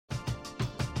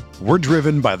We're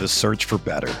driven by the search for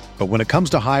better. But when it comes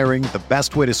to hiring, the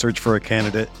best way to search for a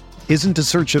candidate isn't to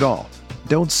search at all.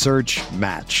 Don't search,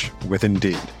 match with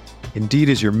Indeed. Indeed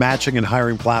is your matching and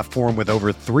hiring platform with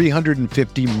over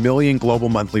 350 million global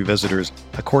monthly visitors,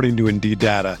 according to Indeed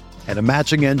data, and a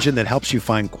matching engine that helps you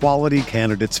find quality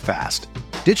candidates fast.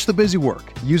 Ditch the busy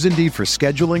work. Use Indeed for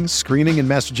scheduling, screening, and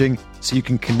messaging so you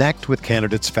can connect with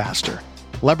candidates faster.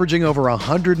 Leveraging over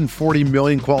 140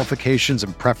 million qualifications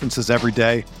and preferences every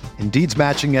day, Indeed's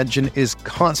matching engine is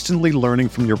constantly learning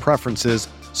from your preferences,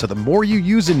 so the more you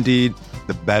use Indeed,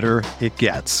 the better it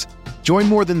gets. Join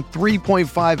more than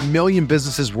 3.5 million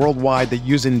businesses worldwide that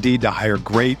use Indeed to hire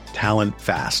great talent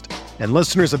fast. And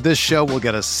listeners of this show will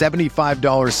get a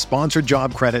 $75 sponsored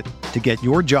job credit to get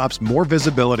your jobs more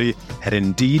visibility at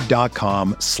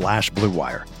Indeed.com/Blue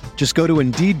Wire. Just go to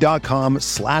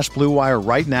Indeed.com/Blue Wire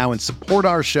right now and support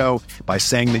our show by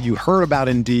saying that you heard about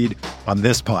Indeed on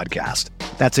this podcast.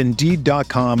 That's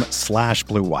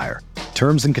Indeed.com/Blue Wire.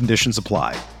 Terms and conditions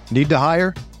apply. Need to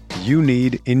hire? You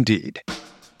need Indeed.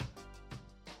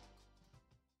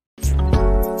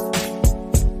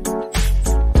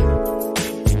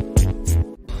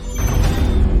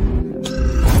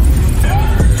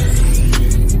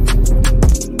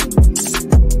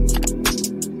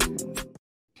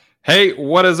 Hey,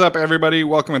 what is up, everybody?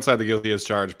 Welcome inside the Guilty as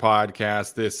Charged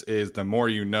podcast. This is the More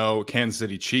You Know Kansas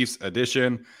City Chiefs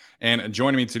edition. And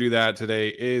joining me to do that today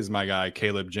is my guy,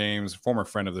 Caleb James, former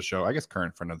friend of the show. I guess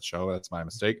current friend of the show. That's my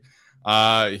mistake.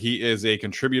 He is a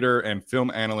contributor and film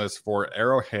analyst for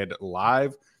Arrowhead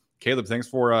Live. Caleb, thanks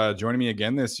for joining me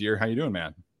again this year. How you doing,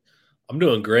 man? I'm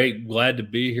doing great. Glad to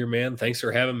be here, man. Thanks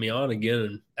for having me on again.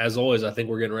 And as always, I think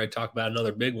we're getting ready to talk about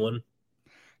another big one.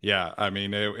 Yeah, I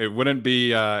mean, it wouldn't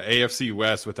be AFC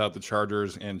West without the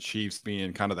Chargers and Chiefs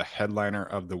being kind of the headliner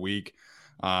of the week.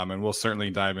 And we'll certainly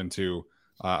dive into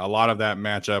a lot of that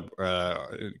matchup.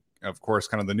 Of course,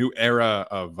 kind of the new era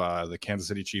of the Kansas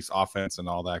City Chiefs offense and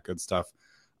all that good stuff.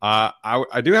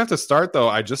 I do have to start, though.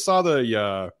 I just saw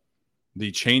the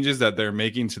changes that they're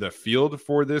making to the field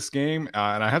for this game.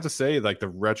 And I have to say, like, the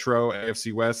retro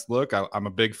AFC West look, I'm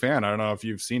a big fan. I don't know if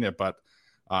you've seen it, but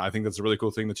I think that's a really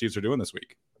cool thing the Chiefs are doing this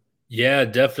week. Yeah,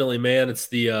 definitely, man. It's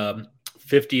the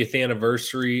 50th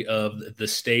anniversary of the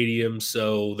stadium,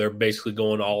 so they're basically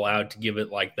going all out to give it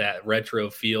like that retro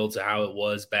feel to how it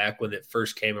was back when it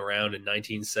first came around in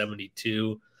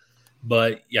 1972.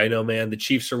 But yeah, I know, man, the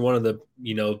Chiefs are one of the,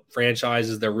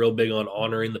 franchises. They're real big on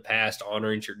honoring the past,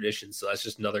 honoring traditions. So that's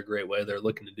just another great way they're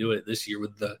looking to do it this year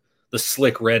with the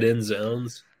slick red end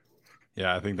zones.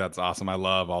 Yeah, I think that's awesome. I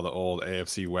love all the old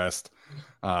AFC West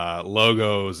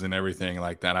logos and everything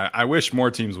like that. I wish more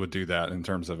teams would do that in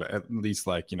terms of at least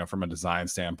from a design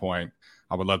standpoint.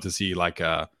 I would love to see like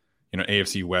a,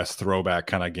 AFC West throwback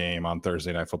kind of game on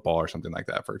Thursday Night Football or something like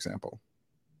that, for example.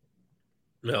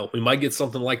 No, we might get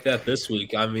something like that this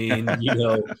week. I mean,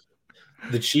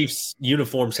 the Chiefs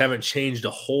uniforms haven't changed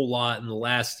a whole lot in the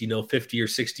last, 50 or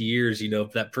 60 years.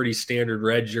 That pretty standard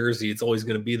red jersey, it's always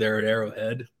going to be there at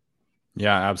Arrowhead.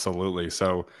 Yeah, absolutely.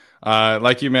 So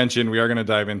like you mentioned, we are going to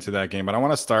dive into that game, but I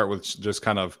want to start with just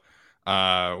kind of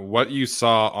what you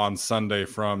saw on Sunday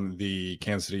from the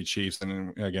Kansas City Chiefs.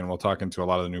 And again, we'll talk into a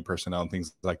lot of the new personnel and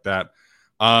things like that.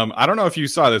 I don't know if you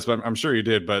saw this, but I'm sure you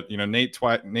did. But, Nate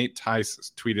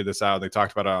Tice tweeted this out. They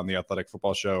talked about it on the Athletic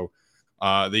Football Show.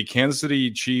 The Kansas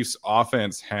City Chiefs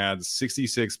offense had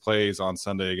 66 plays on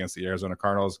Sunday against the Arizona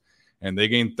Cardinals, and they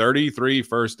gained 33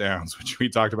 first downs, which we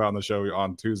talked about on the show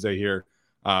on Tuesday here,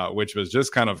 which was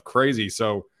just kind of crazy.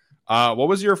 So what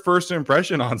was your first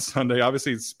impression on Sunday?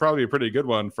 Obviously, it's probably a pretty good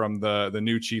one from the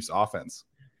new Chiefs offense.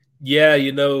 Yeah,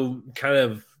 kind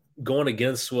of going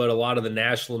against what a lot of the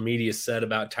national media said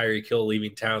about Tyreek Hill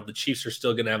leaving town, the Chiefs are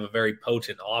still going to have a very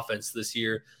potent offense this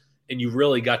year. And you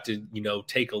really got to,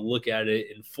 take a look at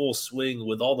it in full swing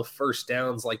with all the first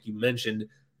downs, like you mentioned.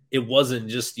 It wasn't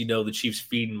just, the Chiefs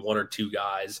feeding one or two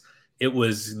guys. It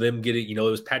was them getting, it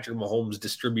was Patrick Mahomes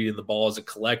distributing the ball as a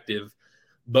collective.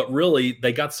 But really,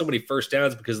 they got so many first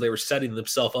downs because they were setting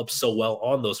themselves up so well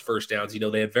on those first downs.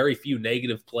 They had very few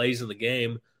negative plays in the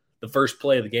game. The first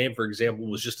play of the game, for example,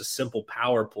 was just a simple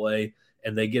power play,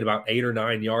 and they get about 8 or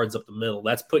 9 yards up the middle.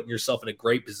 That's putting yourself in a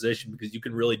great position because you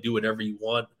can really do whatever you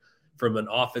want from an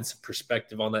offensive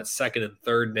perspective on that second and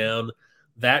third down.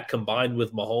 That combined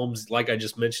with Mahomes, like I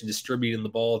just mentioned, distributing the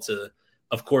ball to,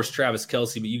 of course, Travis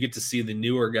Kelce, but you get to see the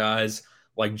newer guys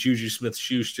like Juju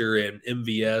Smith-Schuster and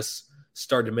MVS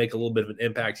start to make a little bit of an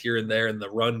impact here and there in the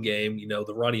run game.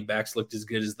 The running backs looked as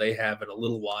good as they have in a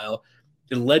little while.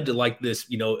 It led to like this,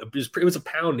 it was a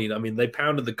pounding. I mean, they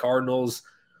pounded the Cardinals,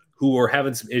 who are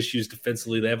having some issues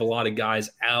defensively. They have a lot of guys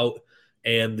out.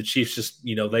 And the Chiefs just,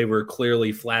 they were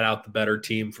clearly flat out the better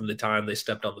team from the time they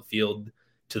stepped on the field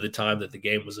to the time that the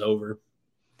game was over.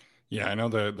 Yeah, I know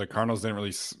the Cardinals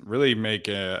didn't really make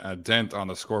a dent on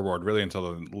the scoreboard really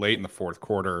until late in the fourth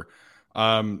quarter.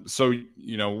 So,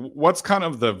 what's kind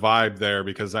of the vibe there?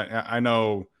 Because I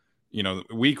know,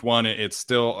 week one, it's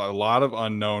still a lot of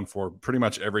unknown for pretty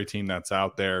much every team that's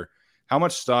out there. How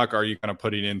much stock are you kind of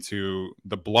putting into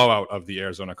the blowout of the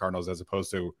Arizona Cardinals as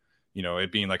opposed to,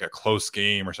 it being like a close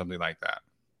game or something like that?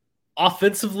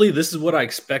 Offensively, this is what I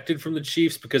expected from the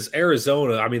Chiefs because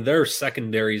Arizona, I mean, their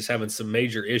secondary is having some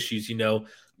major issues.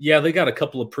 Yeah, they got a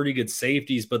couple of pretty good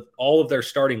safeties, but all of their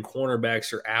starting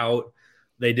cornerbacks are out.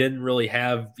 They didn't really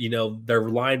have, their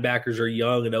linebackers are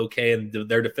young and okay, and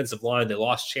their defensive line, they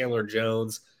lost Chandler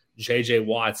Jones, J.J.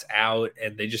 Watt's out,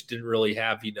 and they just didn't really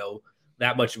have,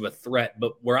 that much of a threat.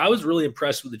 But where I was really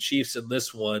impressed with the Chiefs in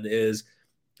this one is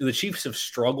the Chiefs have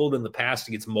struggled in the past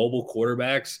against mobile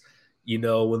quarterbacks.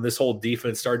 When this whole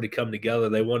defense started to come together,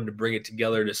 they wanted to bring it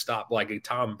together to stop like a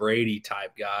Tom Brady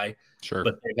type guy. Sure.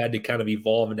 But they've had to kind of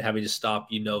evolve into having to stop,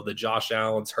 the Josh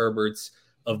Allens, Herberts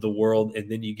of the world. And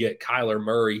then you get Kyler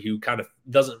Murray, who kind of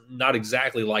not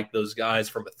exactly like those guys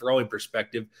from a throwing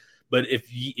perspective. But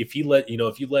if you let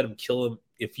him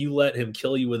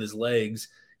kill you with his legs,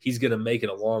 he's going to make it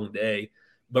a long day.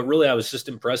 But really, I was just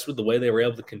impressed with the way they were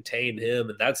able to contain him.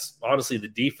 And that's honestly the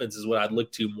defense is what I'd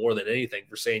look to more than anything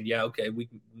for saying, yeah, okay, we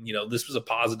can, this was a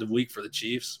positive week for the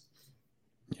Chiefs.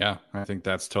 Yeah, I think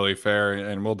that's totally fair.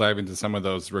 And we'll dive into some of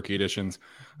those rookie additions.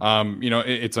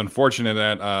 It's unfortunate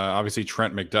that obviously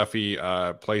Trent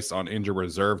McDuffie placed on injured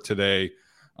reserve today.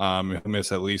 He'll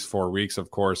miss at least 4 weeks, of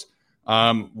course.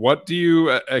 What do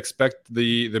you expect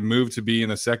the move to be in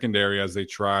the secondary as they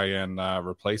try and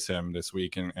replace him this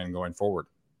week and going forward?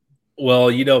 Well,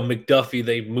 McDuffie,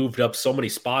 they moved up so many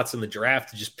spots in the draft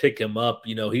to just pick him up.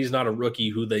 He's not a rookie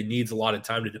who they needs a lot of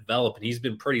time to develop, and he's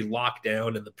been pretty locked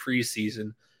down in the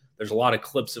preseason. There's a lot of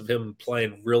clips of him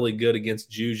playing really good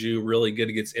against Juju, really good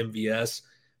against MVS.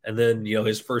 And then,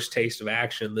 his first taste of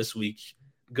action this week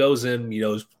goes in,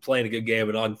 is playing a good game,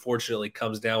 and unfortunately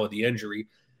comes down with the injury.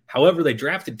 However, they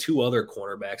drafted 2 other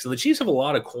cornerbacks, and the Chiefs have a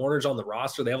lot of corners on the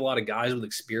roster. They have a lot of guys with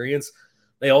experience.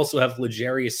 They also have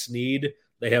L'Jarius Sneed.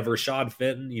 They have Rashad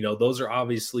Fenton. Those are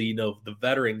obviously, the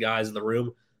veteran guys in the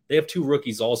room. They have 2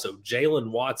 rookies also.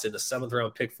 Jalen Watson, a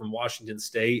 7th-round pick from Washington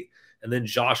State, and then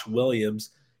Josh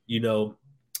Williams,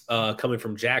 coming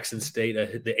from Jackson State,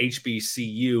 the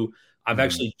HBCU. I've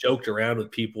actually joked around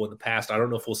with people in the past. I don't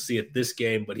know if we'll see it this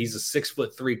game, but he's a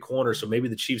 6'3" corner, so maybe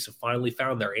the Chiefs have finally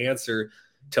found their answer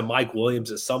to Mike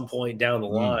Williams at some point down the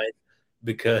line.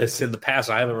 Because in the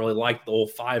past, I haven't really liked the whole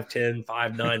 5'10",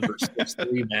 5'9" versus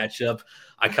 6'3" matchup.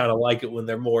 I kind of like it when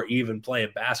they're more even playing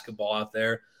basketball out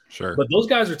there. Sure. But those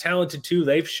guys are talented too.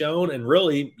 They've shown, and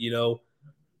really,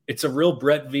 it's a real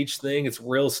Brett Veach thing. It's a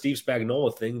real Steve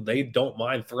Spagnuolo thing. They don't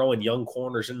mind throwing young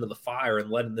corners into the fire and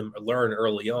letting them learn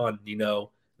early on. Now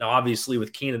obviously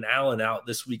with Keenan Allen out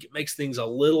this week, it makes things a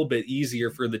little bit easier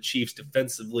for the Chiefs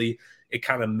defensively. It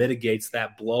kind of mitigates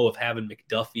that blow of having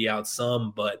McDuffie out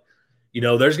some, but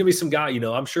there's going to be some guy,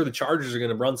 I'm sure the Chargers are going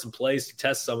to run some plays to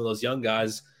test some of those young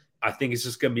guys. I think it's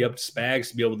just going to be up to Spags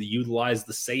to be able to utilize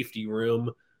the safety room,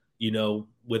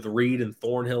 with Reed and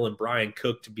Thornhill and Brian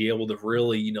Cook to be able to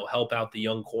really, help out the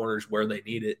young corners where they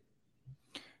need it.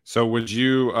 So would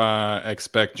you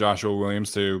expect Joshua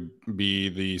Williams to be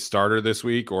the starter this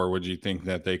week, or would you think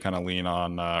that they kind of lean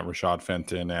on Rashad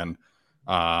Fenton and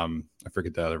I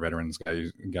forget the other veterans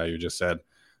guy you just said?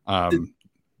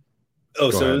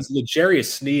 So it's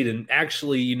L'Jarius Sneed, and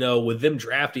actually, with them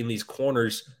drafting these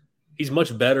corners, he's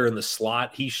much better in the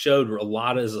slot. He showed a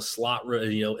lot as a slot,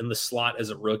 in the slot as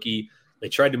a rookie. They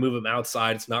tried to move him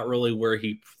outside. It's not really where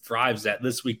he thrives at.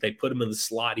 This week, they put him in the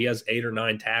slot. He has 8 or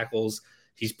 9 tackles.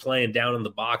 He's playing down in the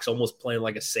box, almost playing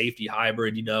like a safety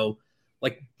hybrid,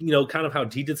 kind of how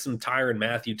he did some Tyrann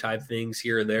Mathieu type things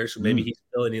here and there. So maybe he's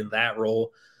filling in that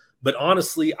role. But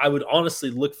honestly, I would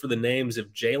look for the names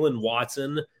of Jalen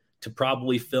Watson to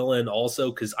probably fill in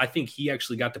also, because I think he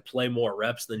actually got to play more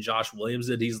reps than Josh Williams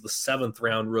did. He's the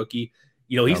 7th-round rookie.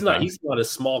 He's not a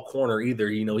small corner either.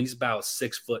 He's about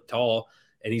 6 foot tall,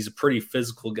 and he's a pretty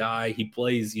physical guy. He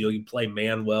plays, he can play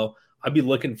man well. I'd be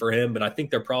looking for him, but I think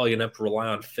they're probably going to have to rely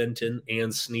on Fenton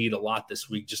and Sneed a lot this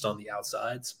week just on the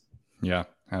outsides. Yeah,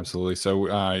 absolutely.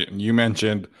 So you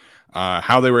mentioned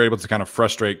how they were able to kind of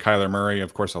frustrate Kyler Murray.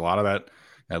 Of course, a lot of that,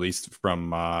 at least from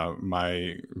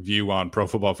my view on Pro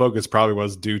Football Focus, probably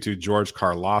was due to George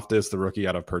Karlaftis, the rookie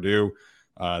out of Purdue,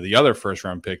 the other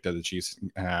first-round pick that the Chiefs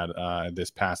had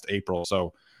this past April.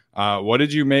 So What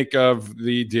did you make of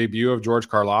the debut of George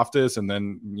Karlaftis, and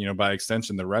then, by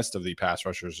extension, the rest of the pass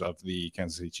rushers of the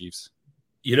Kansas City Chiefs?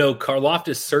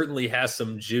 Karlaftis certainly has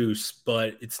some juice,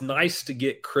 but it's nice to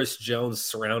get Chris Jones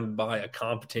surrounded by a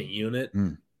competent unit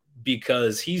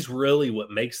because he's really what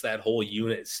makes that whole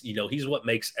unit. He's what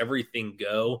makes everything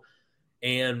go.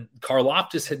 And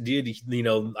Karlaftis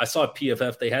I saw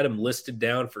PFF, they had him listed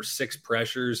down for 6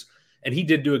 pressures, and he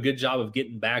did do a good job of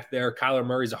getting back there. Kyler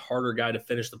Murray's a harder guy to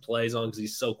finish the plays on because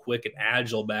he's so quick and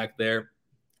agile back there.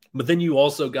 But then you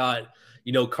also got,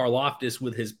 Karlaftis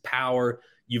with his power.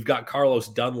 You've got Carlos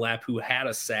Dunlap, who had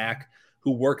a sack,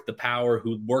 who worked the power,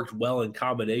 who worked well in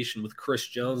combination with Chris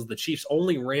Jones. The Chiefs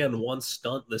only ran 1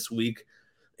 stunt this week,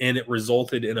 and it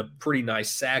resulted in a pretty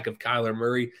nice sack of Kyler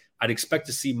Murray. I'd expect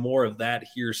to see more of that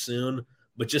here soon.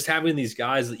 But just having these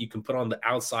guys that you can put on the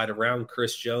outside around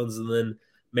Chris Jones, and then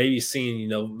maybe seeing,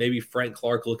 maybe Frank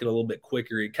Clark looking a little bit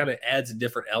quicker, it kind of adds a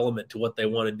different element to what they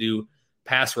want to do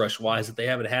pass rush-wise that they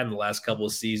haven't had in the last couple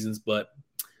of seasons. But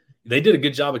they did a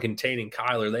good job of containing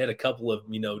Kyler. They had a couple of,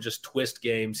 just twist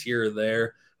games here or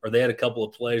there, or they had a couple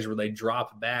of plays where they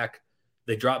dropped back.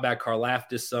 They dropped back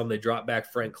Karlaftis some. They dropped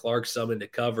back Frank Clark some into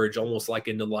coverage, almost like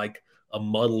into like a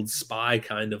muddled spy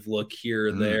kind of look here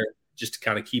or there, just to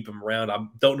kind of keep him around. I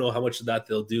don't know how much of that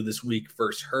they'll do this week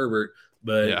versus Herbert,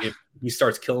 but if he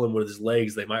starts killing with his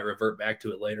legs, they might revert back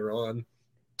to it later on.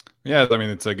 Yeah, I mean,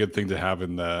 it's a good thing to have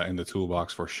in the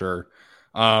toolbox for sure.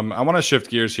 I want to shift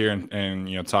gears here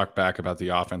and talk back about the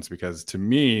offense, because to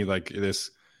me, like,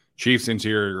 this Chiefs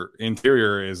interior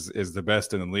is the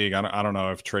best in the league. I don't know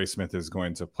if Trey Smith is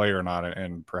going to play or not,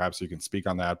 and perhaps you can speak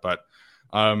on that. But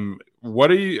what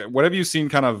have you seen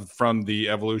kind of from the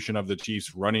evolution of the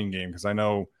Chiefs running game? Because I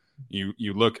know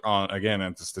you look on again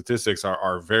at the statistics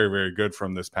are very, very good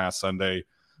from this past Sunday.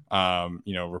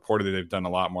 Reportedly they've done a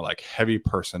lot more like heavy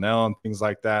personnel and things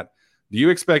like that. Do you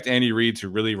expect Andy Reid to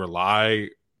really I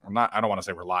don't want to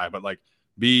say rely, but like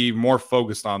be more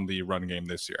focused on the run game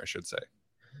this year, I should say?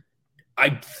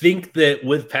 I think that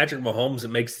with Patrick Mahomes, it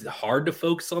makes it hard to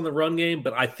focus on the run game,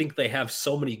 but I think they have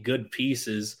so many good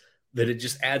pieces that it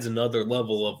just adds another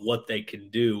level of what they can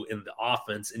do in the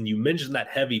offense. And you mentioned that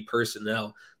heavy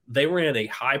personnel. They ran a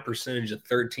high percentage of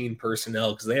 13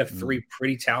 personnel because they have 3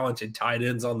 pretty talented tight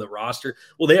ends on the roster.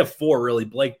 Well, they have 4 really.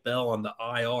 Blake Bell on the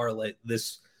IR like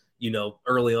this,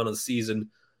 early on in the season.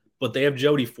 But they have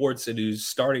Jody Fortson, who's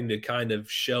starting to kind of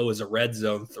show as a red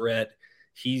zone threat.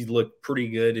 He looked pretty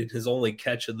good, and his only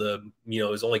catch of the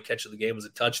game was a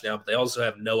touchdown. But they also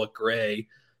have Noah Gray,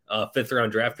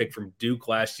 5th-round draft pick from Duke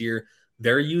last year.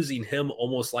 They're using him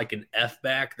almost like an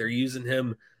F-back. They're using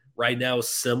him right now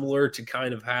similar to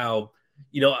kind of how,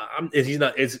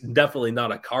 it's definitely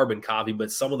not a carbon copy,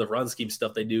 but some of the run scheme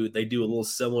stuff they do a little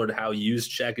similar to how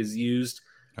Juszczyk is used.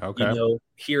 Okay.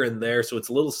 Here and there. So it's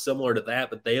a little similar to that,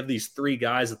 but they have these 3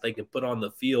 guys that they can put on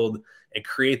the field and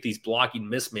create these blocking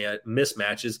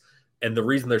mismatches. And the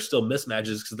reason they're still mismatches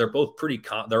is because they're both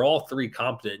they're all 3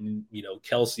 competent,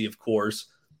 Kelsey, of course,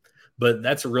 but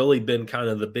that's really been kind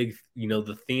of the big,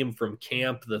 the theme from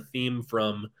camp, the theme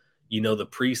from, the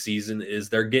preseason is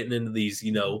they're getting into these,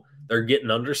 they're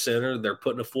getting under center, they're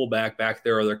putting a fullback back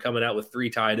there, or they're coming out with 3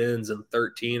 tight ends and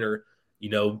 13, or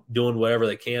doing whatever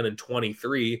they can in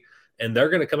 23, and they're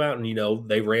going to come out and,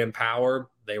 they ran power,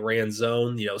 they ran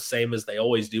zone, same as they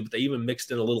always do, but they even mixed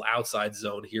in a little outside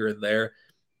zone here and there,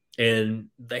 and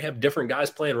they have different guys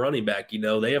playing running back.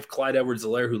 They have Clyde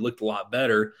Edwards-Helaire, who looked a lot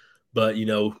better, but,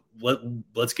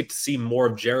 let's get to see more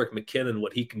of Jerick McKinnon,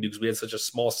 what he can do, because we had such a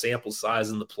small sample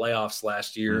size in the playoffs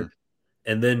last year.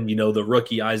 And then, the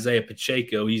rookie Isaiah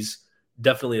Pacheco, he's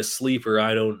definitely a sleeper.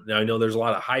 I know there's a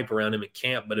lot of hype around him at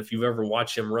camp, but if you've ever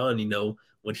watched him run,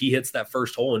 when he hits that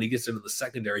first hole and he gets into the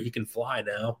secondary, he can fly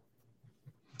now.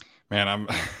 Man,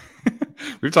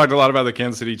 we've talked a lot about the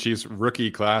Kansas City Chiefs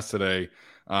rookie class today.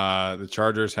 The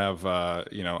Chargers have,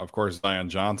 of course, Zion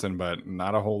Johnson, but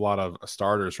not a whole lot of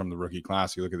starters from the rookie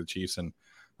class. You look at the Chiefs, and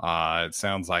it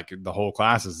sounds like the whole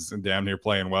class is damn near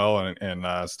playing well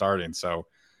and starting. So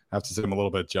I have to say I'm a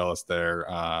little bit jealous there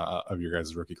of your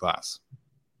guys' rookie class.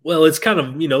 Well, it's kind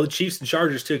of, the Chiefs and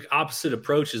Chargers took opposite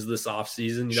approaches this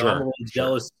offseason. I'm a little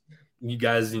jealous. You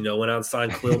guys, went out and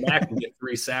signed Khalil Mack and get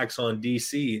 3 sacks on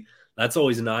DC. That's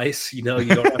always nice. You don't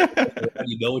have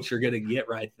to, what you're going to get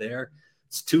right there.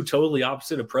 It's 2 totally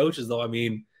opposite approaches, though. I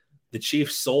mean, the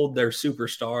Chiefs sold their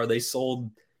superstar. They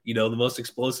sold, the most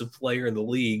explosive player in the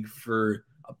league for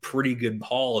a pretty good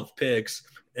haul of picks.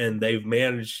 And they've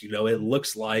managed, it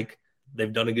looks like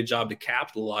they've done a good job to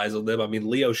capitalize on them. I mean,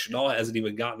 Leo Chenal hasn't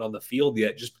even gotten on the field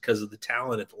yet just because of the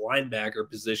talent at the linebacker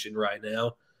position right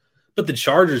now. But the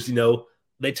Chargers,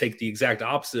 they take the exact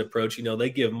opposite approach. They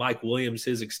give Mike Williams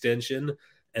his extension,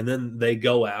 and then they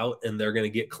go out and they're going to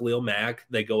get Khalil Mack.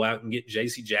 They go out and get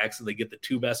J.C. Jackson. They get the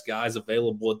two best guys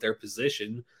available at their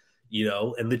position,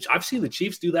 and I've seen the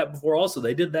Chiefs do that before also.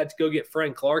 They did that to go get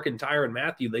Frank Clark and Tyrann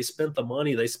Mathieu. They spent the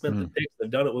money. They spent the picks.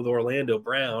 They've done it with Orlando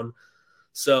Brown.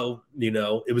 So,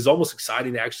 it was almost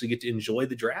exciting to actually get to enjoy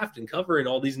the draft and covering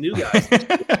all these new guys.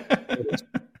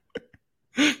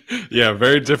 Yeah,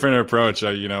 very different approach.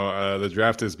 The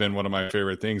draft has been one of my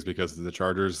favorite things because the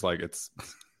Chargers, like it's,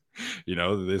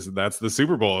 that's the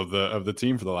Super Bowl of the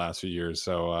team for the last few years.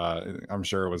 So I'm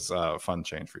sure it was a fun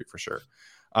change for you for sure.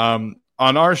 On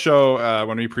our show,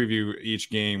 when we preview each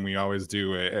game, we always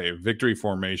do a victory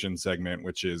formation segment,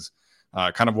 which is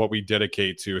kind of what we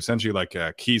dedicate to essentially like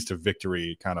a keys to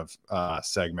victory kind of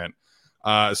segment.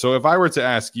 So if I were to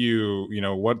ask you,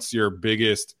 what's your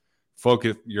biggest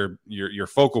focus, your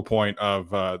focal point of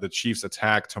the Chiefs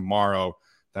attack tomorrow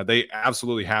that they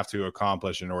absolutely have to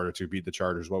accomplish in order to beat the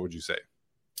Chargers, what would you say?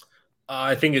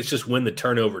 I think it's just win the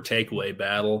turnover takeaway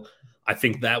battle. I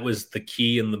think that was the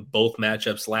key in both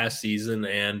matchups last season.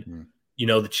 And,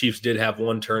 the Chiefs did have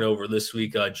one turnover this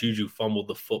week. Juju fumbled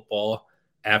the football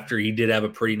after he did have a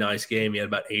pretty nice game. He had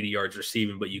about 80 yards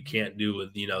receiving, but you can't do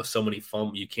with, so many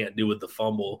you can't do with the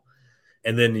fumble.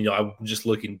 And then, I'm just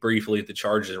looking briefly at the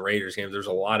Chargers and Raiders game. There's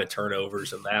a lot of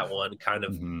turnovers in that one, kind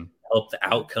of helped the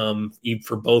outcome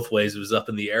for both ways. It was up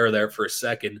in the air there for a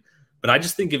second. But I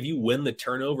just think if you win the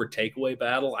turnover takeaway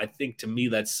battle, I think to me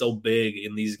that's so big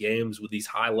in these games with these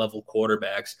high-level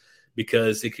quarterbacks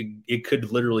because it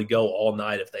could literally go all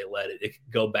night if they let it. It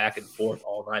could go back and forth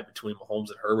all night between Mahomes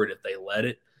and Herbert if they let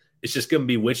it. It's just going to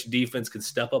be which defense can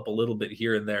step up a little bit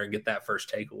here and there and get that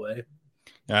first takeaway.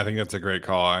 Yeah, I think that's a great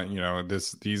call.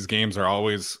 These games are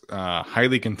always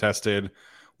highly contested,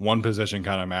 one possession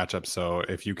kind of matchup. So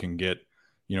if you can get,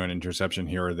 an interception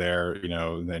here or there,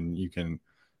 then you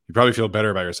probably feel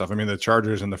better about yourself. I mean, the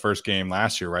Chargers in the first game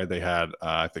last year, right? They had,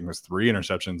 I think it was 3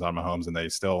 interceptions on Mahomes and they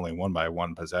still only won by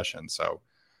 1 possession. So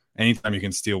anytime you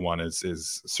can steal one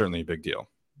is certainly a big deal.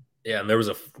 Yeah, and there was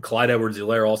Clyde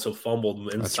Edwards-Helaire also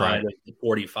fumbled inside of the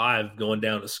 45 going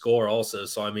down to score also.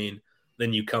 So, I mean,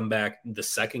 then you come back the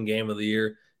second game of the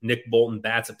year, Nick Bolton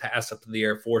bats a pass up in the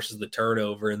air, forces the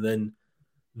turnover, and then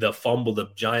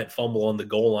the giant fumble on the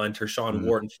goal line, Tershawn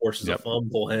Wharton forces a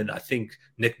fumble, and I think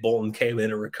Nick Bolton came in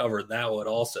and recovered that one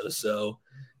also. So,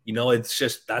 it's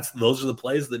just those are the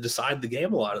plays that decide the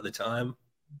game a lot of the time.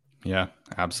 Yeah,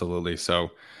 absolutely.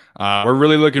 So we're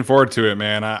really looking forward to it,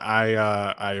 man.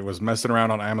 I was messing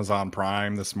around on Amazon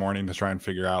Prime this morning to try and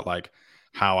figure out like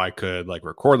how I could like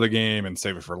record the game and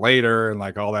save it for later and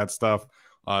like all that stuff.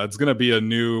 It's going to be a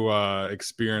new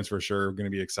experience for sure. Going to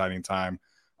be an exciting time.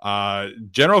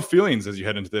 General feelings as you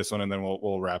head into this one, and then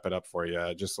we'll wrap it up for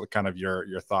you. Just kind of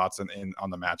your thoughts on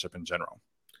the matchup in general.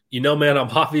 Man, I'm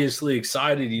obviously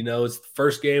excited. It's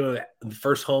the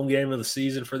first home game of the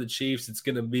season for the Chiefs. It's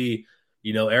going to be,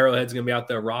 Arrowhead's going to be out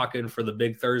there rocking for the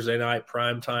big Thursday night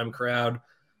primetime crowd.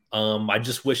 I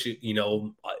just wish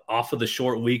off of the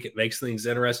short week, it makes things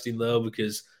interesting though,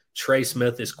 because Trey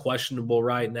Smith is questionable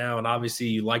right now. And obviously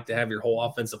you like to have your whole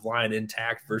offensive line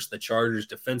intact versus the Chargers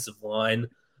defensive line.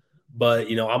 But,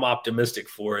 I'm optimistic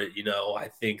for it. I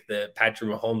think that Patrick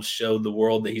Mahomes showed the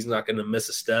world that he's not going to miss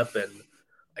a step. And,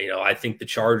 I think the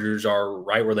Chargers are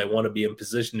right where they want to be in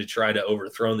position to try to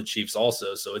overthrow the Chiefs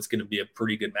also. So it's going to be a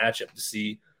pretty good matchup to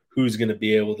see who's going to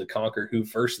be able to conquer who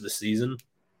first of the season.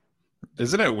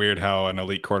 Isn't it weird how an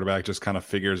elite quarterback just kind of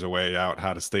figures a way out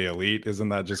how to stay elite? Isn't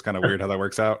that just kind of weird how that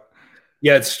works out?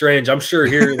 Yeah, it's strange. I'm sure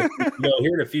here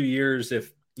in a few years,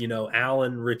 if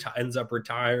Allen ends up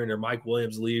retiring or Mike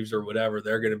Williams leaves or whatever,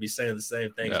 they're going to be saying the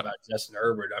same things about Justin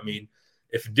Herbert. I mean,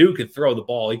 if Duke could throw the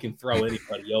ball, he can throw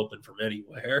anybody open from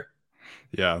anywhere.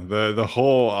 Yeah, the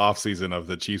whole offseason of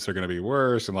the Chiefs are going to be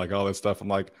worse and like all this stuff. I'm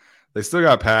like, they still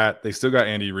got Pat, they still got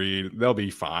Andy Reid. They'll be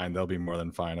fine. They'll be more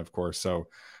than fine, of course. So,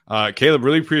 Caleb,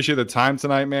 really appreciate the time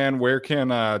tonight, man. Where can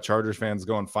Chargers fans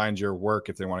go and find your work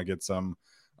if they want to get some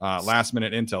last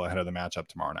minute intel ahead of the matchup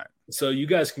tomorrow night? So you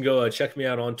guys can go check me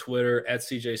out on Twitter at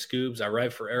CJ Scoobs. I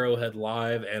write for Arrowhead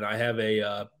Live, and I have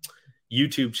a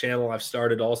YouTube channel I've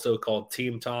started also called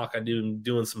Team Talk. I'm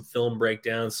doing some film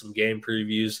breakdowns, some game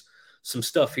previews, some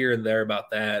stuff here and there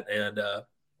about that. And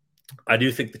I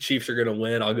do think the Chiefs are going to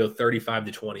win. I'll go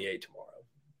 35-28 tomorrow.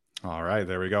 All right,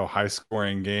 there we go. High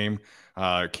scoring game.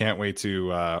 Can't wait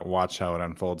to watch how it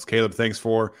unfolds. Caleb, thanks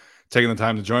for taking the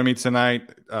time to join me tonight.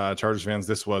 Chargers fans,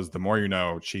 this was The More You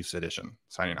Know Chiefs Edition.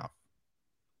 Signing off.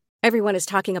 Everyone is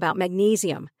talking about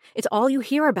magnesium. It's all you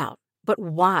hear about. But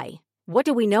why? What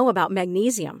do we know about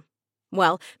magnesium?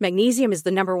 Well, magnesium is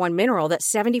the number one mineral that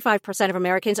 75% of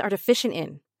Americans are deficient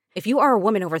in. If you are a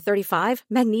woman over 35,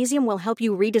 magnesium will help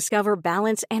you rediscover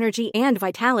balance, energy, and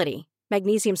vitality.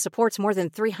 Magnesium supports more than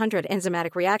 300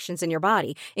 enzymatic reactions in your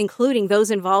body, including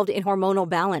those involved in hormonal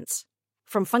balance.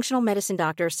 From functional medicine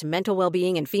doctors to mental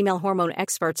well-being and female hormone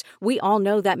experts, we all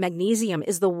know that magnesium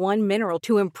is the one mineral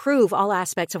to improve all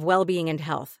aspects of well-being and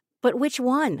health. But which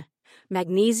one?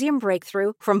 Magnesium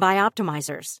Breakthrough from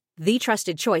Bioptimizers, the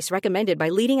trusted choice recommended by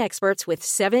leading experts with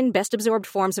 7 best-absorbed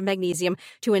forms of magnesium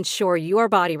to ensure your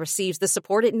body receives the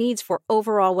support it needs for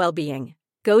overall well-being.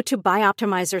 Go to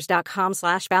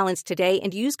bioptimizers.com/balance today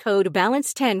and use code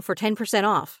BALANCE10 for 10%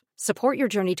 off. Support your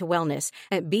journey to wellness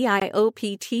at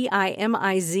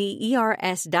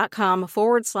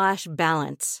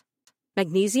bioptimizers.com/balance.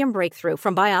 Magnesium Breakthrough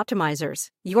from Bioptimizers,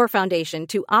 your foundation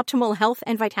to optimal health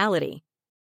and vitality.